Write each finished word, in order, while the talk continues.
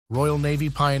Royal Navy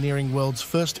pioneering world's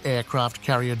first aircraft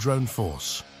carrier drone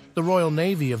force. The Royal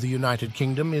Navy of the United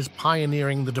Kingdom is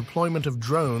pioneering the deployment of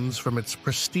drones from its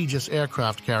prestigious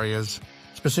aircraft carriers.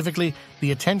 Specifically,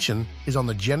 the attention is on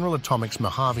the General Atomics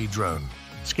Mojave drone,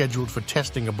 scheduled for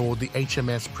testing aboard the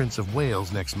HMS Prince of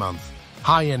Wales next month.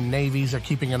 High-end navies are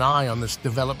keeping an eye on this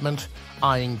development,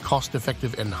 eyeing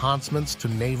cost-effective enhancements to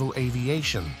naval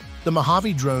aviation. The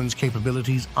Mojave drone's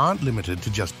capabilities aren't limited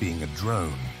to just being a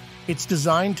drone. It's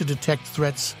designed to detect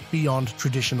threats beyond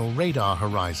traditional radar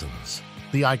horizons.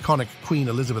 The iconic Queen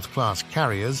Elizabeth-class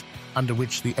carriers, under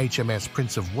which the HMS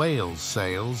Prince of Wales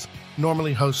sails,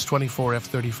 normally host 24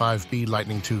 F-35B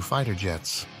Lightning II fighter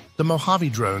jets. The Mojave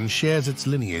drone shares its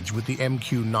lineage with the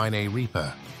MQ-9A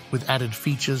Reaper, with added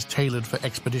features tailored for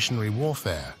expeditionary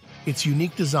warfare. Its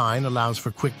unique design allows for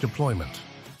quick deployment.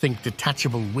 Think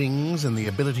detachable wings and the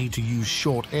ability to use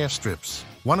short airstrips.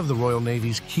 One of the Royal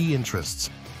Navy's key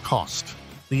interests, cost.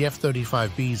 The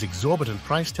F-35B's exorbitant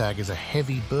price tag is a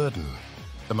heavy burden.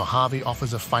 The Mojave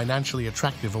offers a financially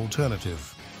attractive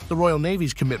alternative. The Royal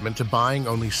Navy's commitment to buying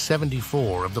only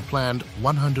 74 of the planned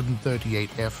 138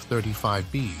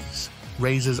 F-35Bs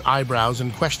raises eyebrows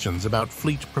and questions about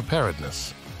fleet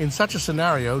preparedness. In such a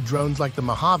scenario, drones like the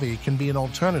Mojave can be an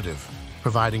alternative,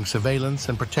 providing surveillance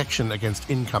and protection against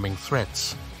incoming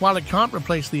threats. While it can't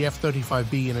replace the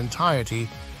F-35B in entirety,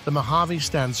 the Mojave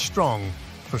stands strong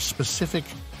for specific,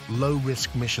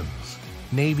 low-risk missions.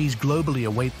 Navies globally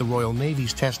await the Royal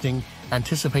Navy's testing,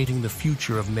 anticipating the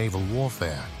future of naval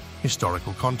warfare.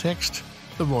 Historical context: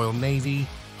 the Royal Navy,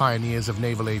 pioneers of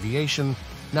naval aviation,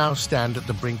 now stand at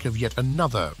the brink of yet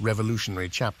another revolutionary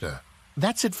chapter.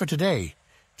 That's it for today.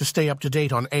 To stay up to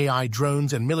date on AI,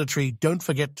 drones, and military, don't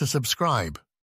forget to subscribe.